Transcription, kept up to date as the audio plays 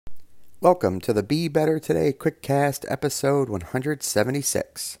Welcome to the Be Better Today Quickcast episode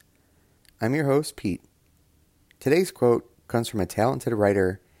 176. I'm your host, Pete. Today's quote comes from a talented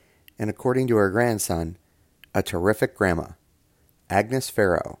writer and, according to her grandson, a terrific grandma, Agnes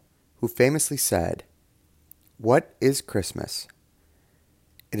Farrow, who famously said, "What is Christmas?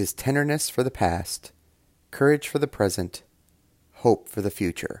 It is tenderness for the past, courage for the present, hope for the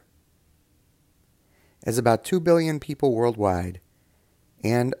future." As about 2 billion people worldwide,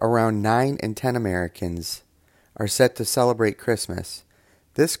 and around 9 in 10 Americans are set to celebrate Christmas,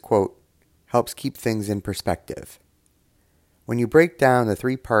 this quote helps keep things in perspective. When you break down the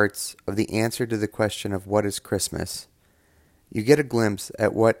 3 parts of the answer to the question of what is Christmas, you get a glimpse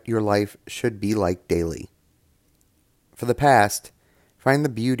at what your life should be like daily. For the past, find the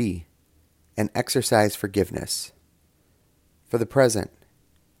beauty and exercise forgiveness. For the present,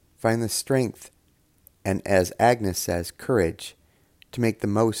 find the strength and, as Agnes says, courage to make the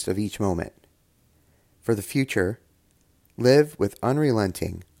most of each moment. For the future, live with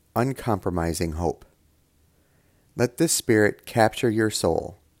unrelenting, uncompromising hope. Let this spirit capture your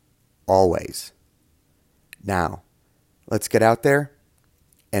soul, always. Now, let's get out there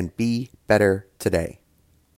and be better today.